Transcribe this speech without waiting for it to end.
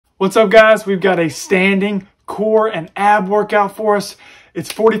What's up, guys? We've got a standing core and ab workout for us.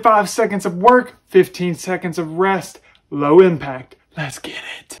 It's 45 seconds of work, 15 seconds of rest, low impact. Let's get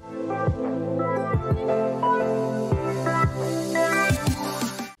it.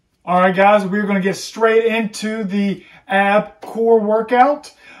 All right, guys, we're going to get straight into the ab core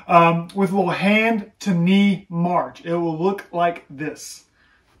workout with a little hand to knee march. It will look like this.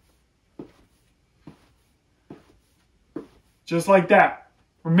 Just like that.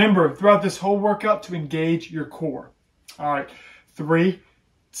 Remember, throughout this whole workout, to engage your core. All right, 3,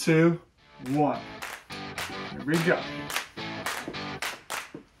 2, 1. Here we go.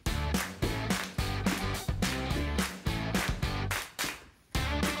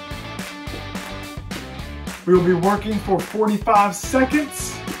 We will be working for 45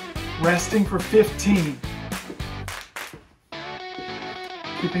 seconds, resting for 15.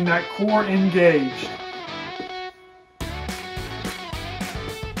 Keeping that core engaged.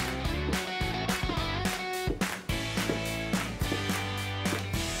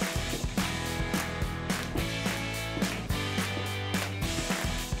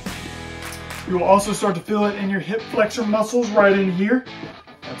 You will also start to feel it in your hip flexor muscles right in here.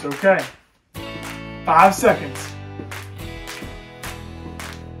 That's okay. 5 seconds.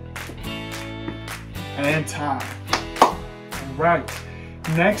 And time. All right.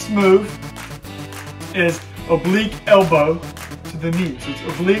 Next move is oblique elbow to the knee. So it's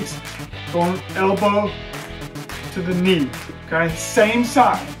obliques going elbow to the knee. Okay, same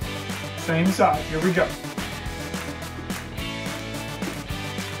side. Same side. Here we go.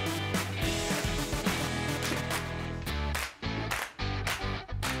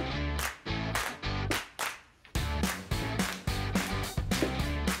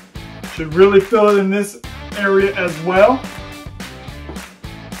 Should really feel it in this area as well.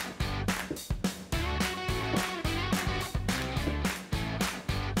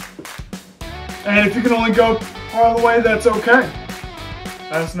 And if you can only go part of the way, that's okay.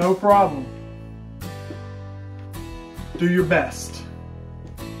 That's no problem. Do your best.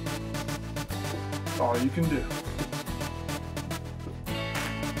 That's all you can do.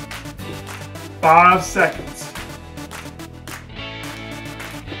 5 seconds.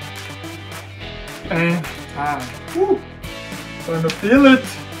 And time. Woo. Starting to feel it.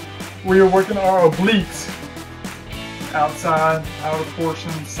 We are working our obliques. Outside, outer portion,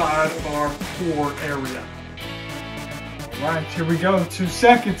 side of our core area. All right, here we go. 2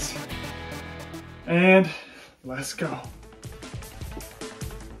 seconds. And let's go.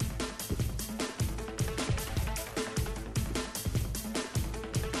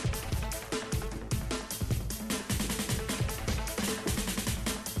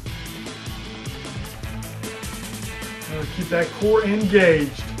 Keep that core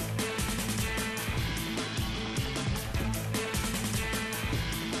engaged.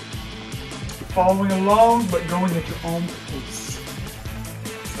 Following along, but going at your own pace.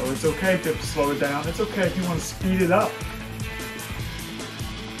 So it's okay if you have to slow it down. It's okay if you want to speed it up.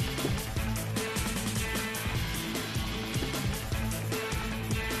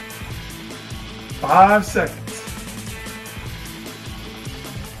 Five seconds.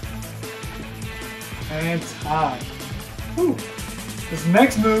 And time. Whew. This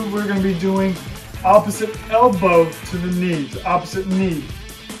next move, we're going to be doing opposite elbow to the knee, to opposite knee,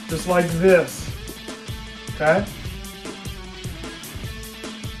 just like this, okay?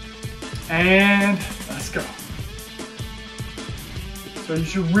 And let's go. So you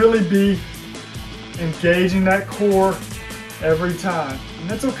should really be engaging that core every time. And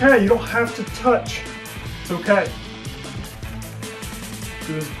that's okay, you don't have to touch, it's okay.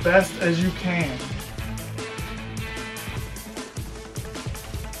 Do as best as you can.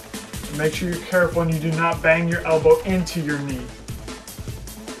 Make sure you're careful and you do not bang your elbow into your knee.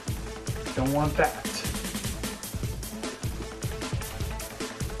 Don't want that.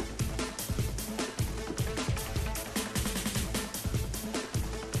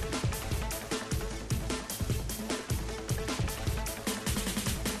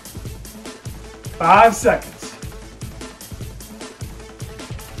 Five seconds.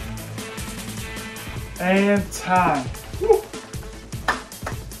 And time. Woo.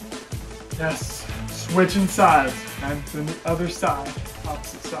 Yes, switching sides, and then the other side,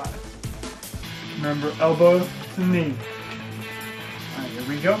 opposite side. Remember, elbow to knee. All right, here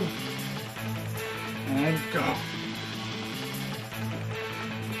we go. And go.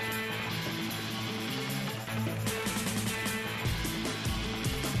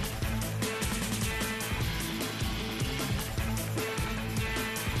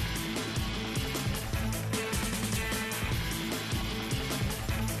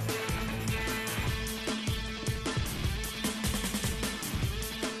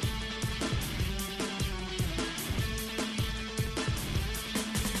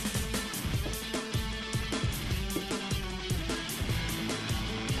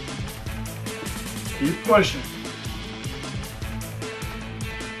 Keep pushing.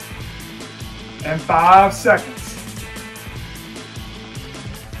 And 5 seconds.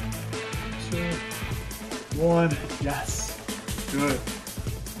 2, 1, yes. Good.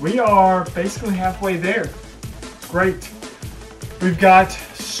 We are basically halfway there. Great. We've got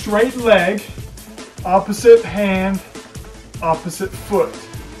straight leg, opposite hand, opposite foot.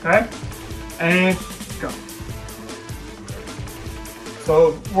 Okay? And go.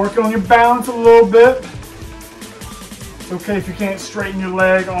 So work on your balance a little bit. It's okay if you can't straighten your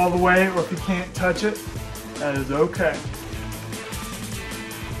leg all the way or if you can't touch it. That is okay.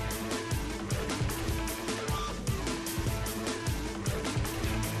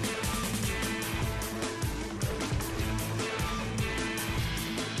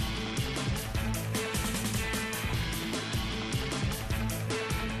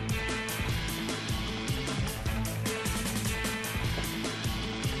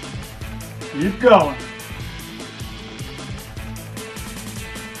 Keep going.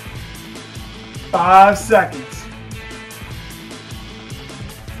 5 seconds.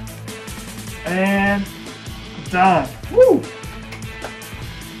 And done. Woo!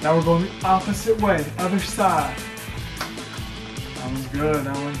 Now we're going the opposite way, the other side. That one's good,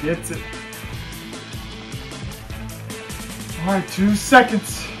 that one gets it. All right, 2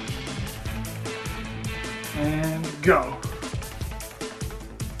 seconds. And go.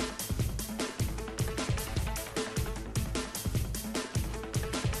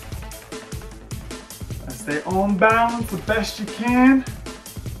 Stay on balance the best you can.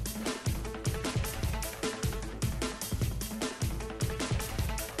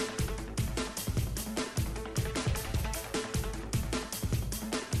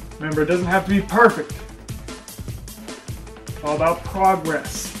 Remember, it doesn't have to be perfect. It's all about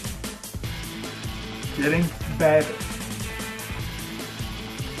progress. Getting better.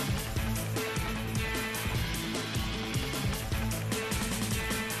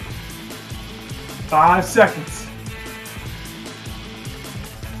 Five seconds.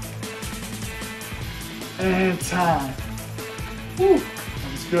 And time. Whew,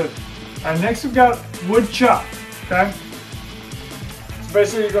 that was good. All right, next we've got wood chop, okay? So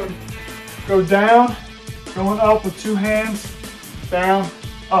basically you're gonna go down, going up with 2 hands, down,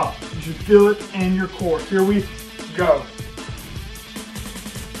 up. You should feel it in your core. Here we go.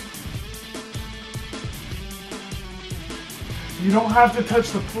 You don't have to touch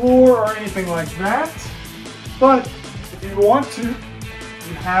the floor or anything like that, but if you want to,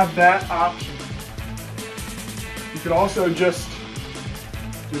 you have that option. You could also just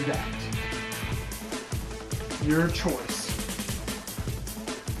do that. Your choice.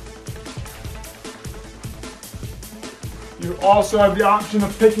 You also have the option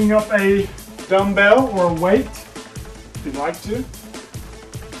of picking up a dumbbell or a weight if you'd like to.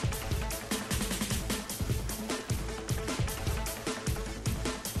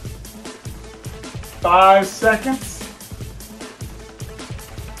 Five seconds.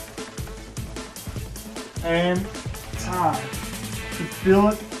 And time. You feel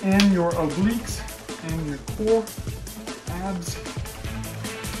it in your obliques and your core, abs.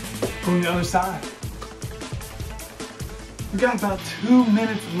 Going the other side. We got about 2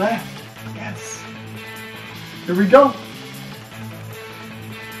 minutes left. Yes. Here we go.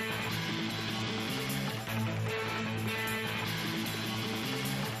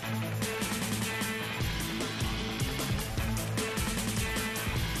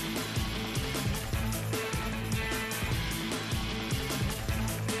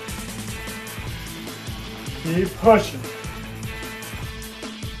 Keep pushing.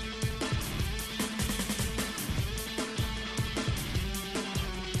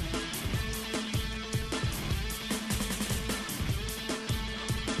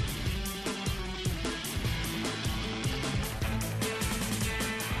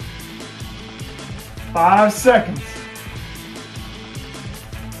 Five seconds.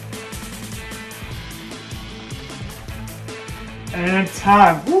 And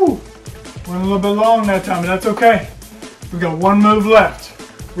time. Woo! Went a little bit long that time, but that's okay. We've got 1 move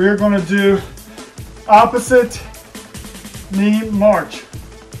left. We're going to do opposite knee march.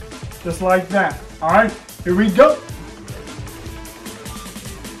 Just like that. All right, here we go.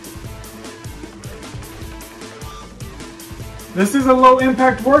 This is a low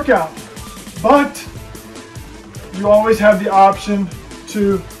impact workout, but you always have the option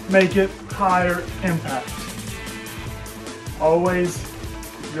to make it higher impact. Always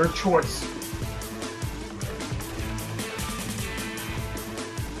your choice.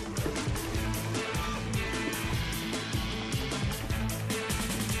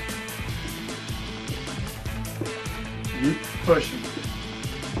 Keep pushing.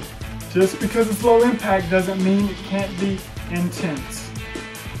 Just because it's low impact doesn't mean it can't be intense.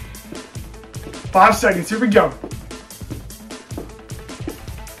 5 seconds, here we go.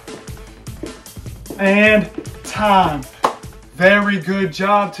 And time. Very good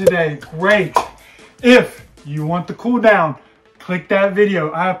job today, great. If you want the cool down, click that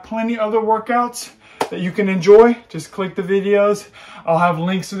video. I have plenty other workouts that you can enjoy. Just click the videos. I'll have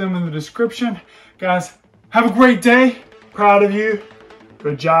links to them in the description. Guys, have a great day. Proud of you.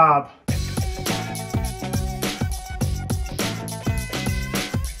 Good job.